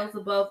 miles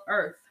above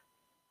Earth.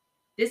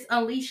 This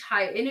unleashed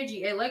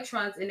high-energy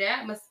electrons in the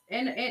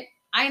atmosphere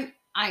and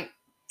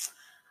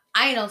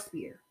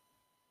ionosphere.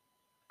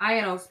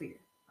 Ionosphere.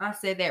 I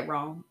said that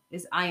wrong.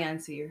 It's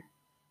ionosphere.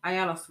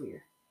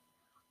 Ionosphere.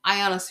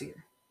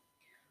 Ionosphere.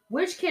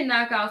 Which can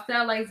knock out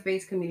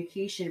satellite-based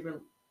communication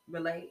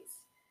relays.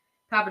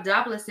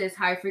 Papadopoulos says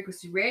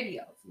high-frequency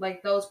radios,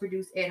 like those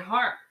produced at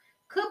HAARP,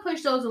 could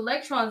push those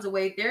electrons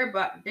away,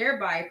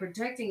 thereby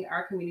protecting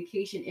our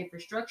communication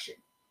infrastructure.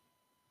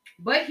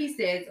 But he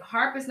says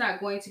HAARP is not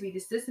going to be the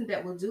system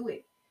that will do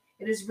it.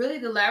 It is really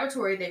the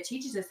laboratory that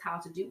teaches us how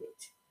to do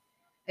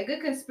it. A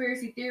good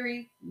conspiracy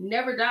theory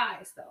never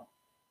dies, though.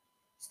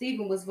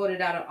 Stephen was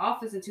voted out of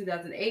office in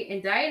 2008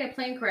 and died in a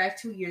plane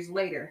crash 2 years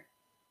later.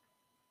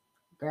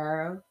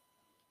 Girl.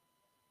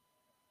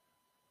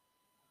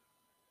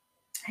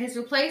 His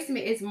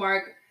replacement is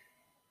Mark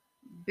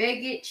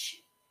Begich.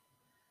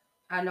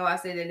 I know I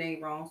said the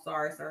name wrong.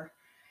 Sorry, sir.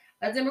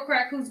 A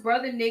Democrat whose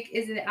brother Nick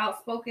is an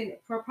outspoken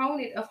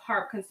proponent of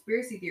HAARP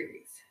conspiracy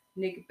theories.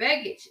 Nick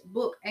Begich's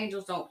book,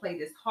 Angels Don't Play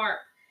This HAARP,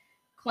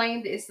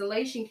 claimed the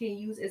installation can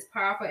use its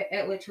powerful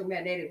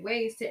electromagnetic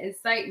waves to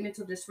incite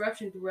mental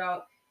disruption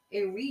throughout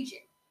a region.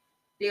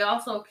 They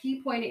also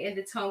key pointed in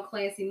the Tom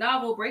Clancy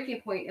novel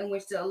Breaking Point, in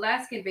which the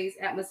Alaskan based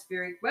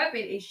atmospheric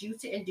weapon is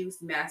used to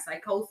induce mass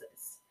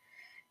psychosis.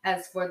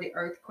 As for the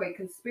earthquake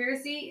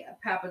conspiracy,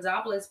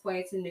 Papadopoulos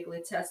pointed to Nikola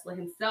Tesla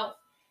himself.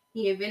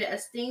 He invented a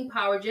steam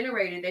power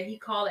generator that he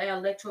called an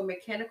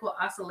electromechanical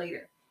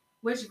oscillator,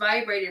 which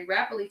vibrated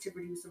rapidly to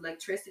produce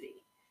electricity.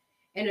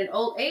 In an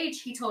old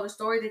age, he told a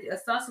story that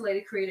the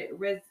oscillator created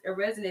a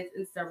resonance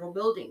in several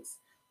buildings,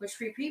 which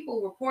three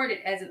people reported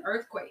as an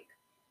earthquake.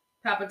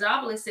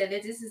 Papadopoulos said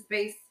that this is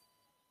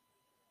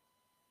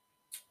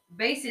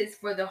basis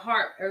for the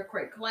heart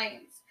earthquake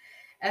claims.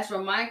 As for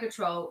mind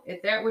control,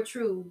 if that were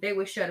true, they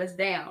would shut us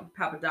down,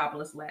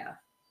 Papadopoulos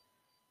laughed.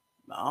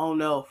 I don't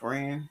know,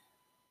 friend.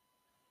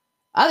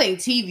 I think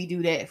TV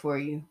do that for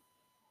you.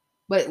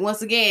 But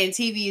once again,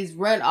 TV is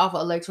run off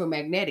of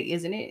electromagnetic,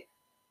 isn't it?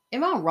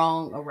 Am I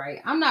wrong or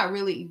right? I'm not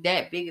really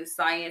that big of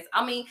science.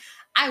 I mean,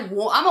 I'm a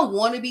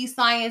wannabe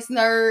science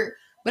nerd,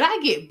 but I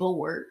get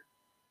bored.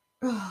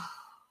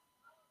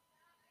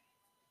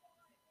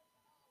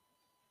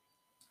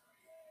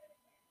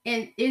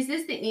 And is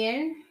this the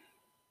end?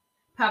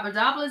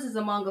 Papadopoulos is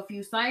among a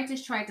few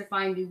scientists trying to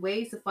find new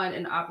ways to fund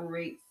and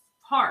operate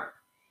HARP.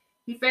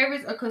 He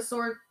favors a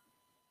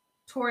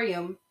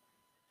consortium,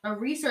 a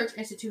research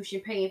institution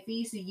paying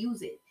fees to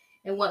use it,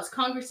 and wants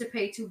Congress to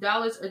pay $2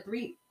 or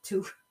 $2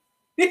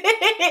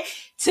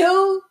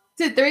 to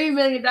 $3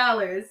 million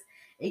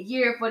a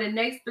year for the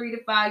next 3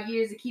 to 5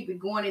 years to keep it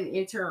going in the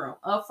interim.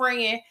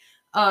 Friend,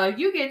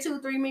 you get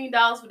 $2-3 million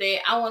for that.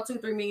 I want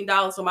 $2-3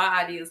 million for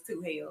my ideas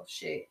too. Hell,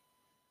 shit.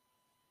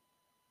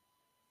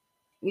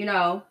 You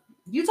know,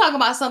 you talk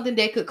about something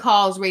that could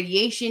cause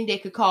radiation,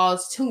 that could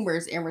cause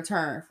tumors in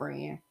return,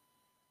 friend.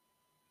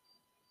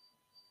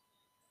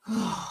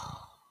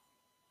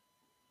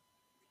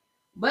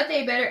 But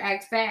they better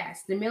act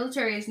fast. The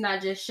military is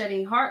not just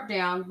shutting HARP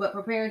down, but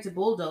preparing to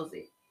bulldoze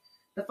it.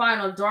 The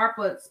final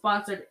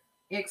DARPA-sponsored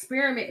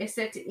experiment is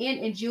set to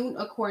end in June,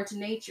 according to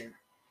Nature.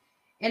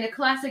 In a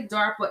classic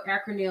DARPA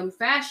acronym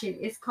fashion,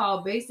 it's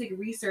called Basic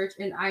Research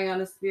in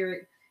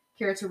Ionospheric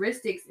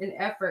Characteristics and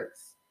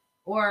Efforts,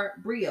 or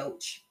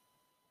BRIOCH.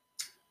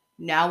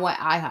 Now what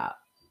IHOP.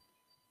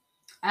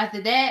 After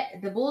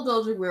that, the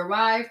bulldozer will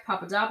arrive.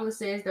 Papadopoulos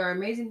says there are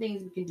amazing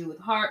things we can do with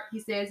HARP. He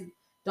says,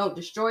 don't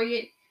destroy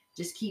it,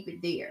 just keep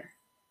it there.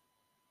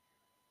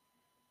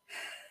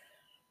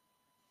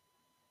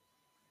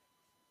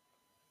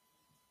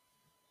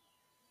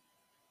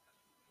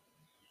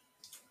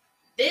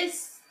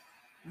 This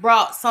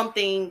brought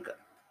something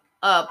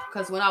up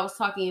because when I was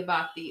talking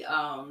about the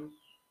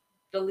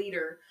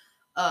leader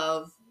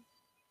of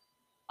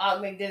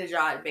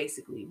Ahmadinejad,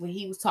 basically, when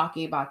he was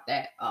talking about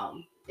that,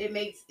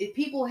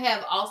 people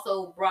have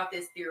also brought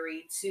this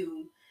theory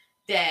to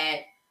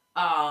that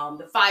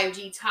the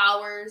 5G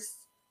towers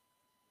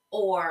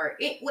or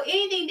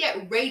anything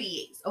that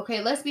radiates.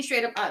 Okay, let's be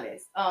straight up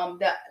honest.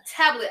 The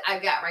tablet I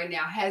got right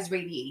now has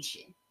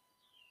radiation.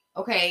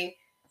 Okay,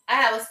 I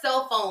have a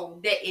cell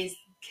phone that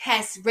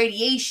has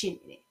radiation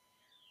in it.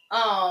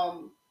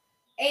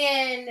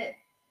 And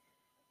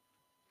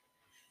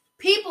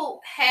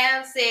people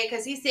have said,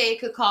 because he said it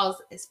could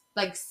cause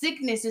like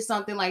sickness or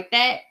something like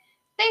that.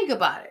 Think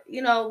about it,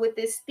 with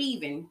this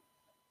Stephen.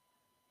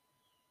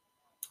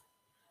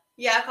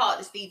 Yeah, I call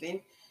it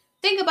Stephen.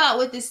 Think about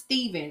with this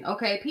Stephen,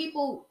 okay?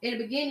 People in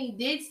the beginning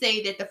did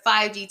say that the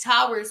 5G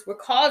towers were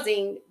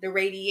causing the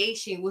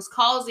radiation, was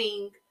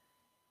causing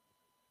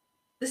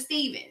the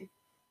Stephen.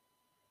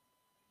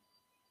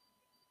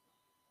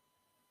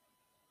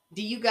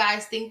 Do you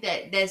guys think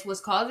that that's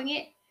what's causing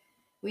it?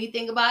 When you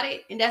think about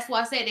it, and that's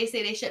why I said they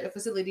say they shut the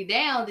facility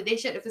down. Did they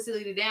shut the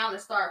facility down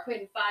and start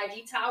putting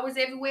 5G towers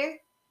everywhere?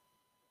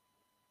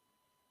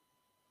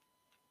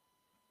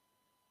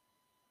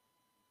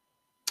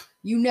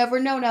 You never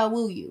know now,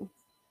 will you?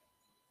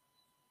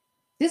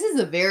 This is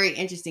a very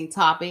interesting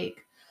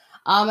topic.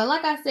 And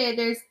like I said,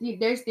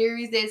 there's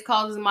theories that it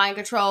causes mind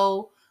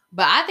control,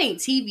 but I think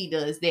TV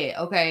does that.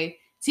 Okay,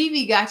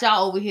 TV got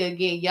y'all over here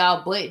getting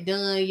y'all butt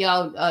done,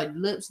 y'all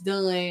lips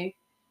done,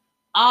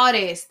 all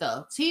that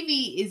stuff.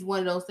 TV is one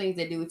of those things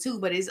that do it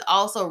too, but it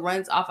also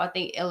runs off, I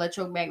think,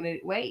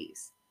 electromagnetic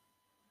waves.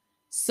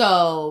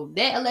 So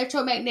that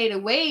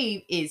electromagnetic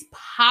wave is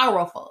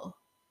powerful.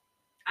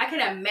 I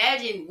can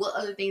imagine what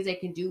other things they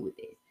can do with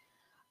it.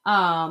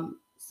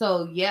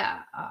 So yeah,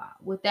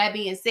 with that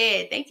being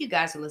said, thank you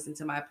guys for listening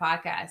to my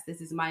podcast.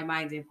 This is My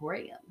Mind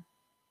Emporium.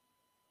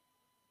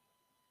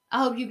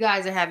 I hope you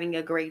guys are having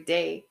a great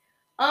day.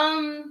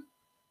 That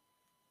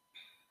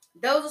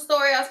was a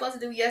story I was supposed to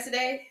do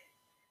yesterday.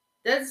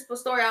 That's the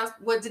story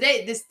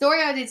today. The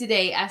story I did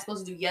today, I was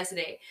supposed to do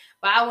yesterday,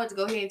 but I want to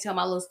go ahead and tell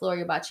my little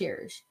story about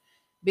Cherish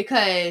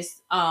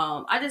because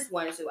I just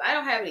wanted to. I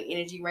don't have any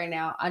energy right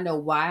now. I know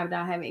why I'm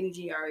not having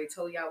energy. I already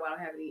told y'all why I don't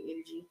have any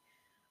energy.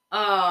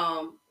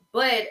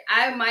 But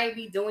I might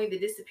be doing the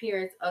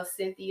disappearance of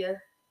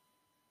Cynthia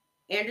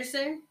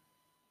Anderson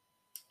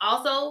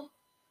also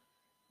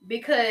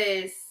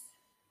because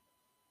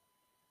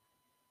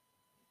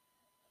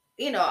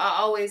I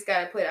always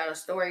got to put out a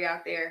story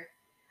out there.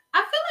 I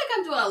feel like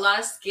I'm doing a lot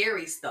of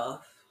scary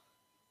stuff.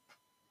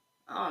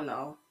 I don't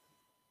know.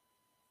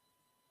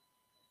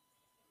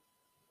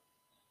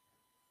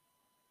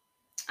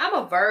 I'm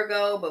a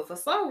Virgo, but for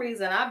some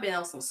reason I've been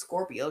on some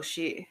Scorpio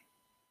shit.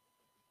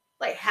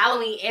 Like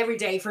Halloween every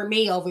day for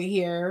me over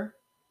here.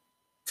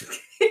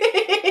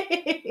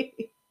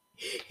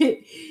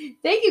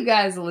 Thank you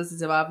guys for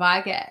listening to my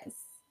podcast.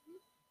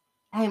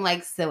 I'm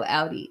like so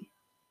outy.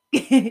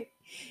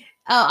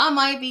 I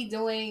might be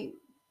doing,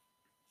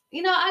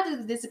 I do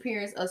the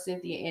disappearance of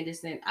Cynthia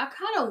Anderson. I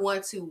kind of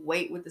want to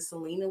wait with the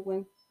Selena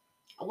one.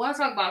 I want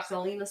to talk about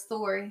Selena's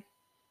story.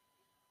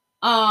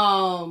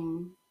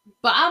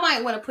 But I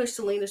might want to push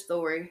Selena's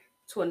story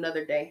to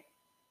another day.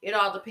 It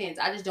all depends.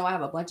 I just don't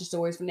have a bunch of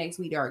stories for next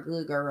week that are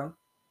good, girl.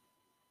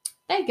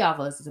 Thank y'all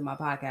for listening to my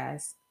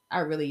podcast. I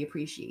really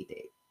appreciate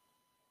it.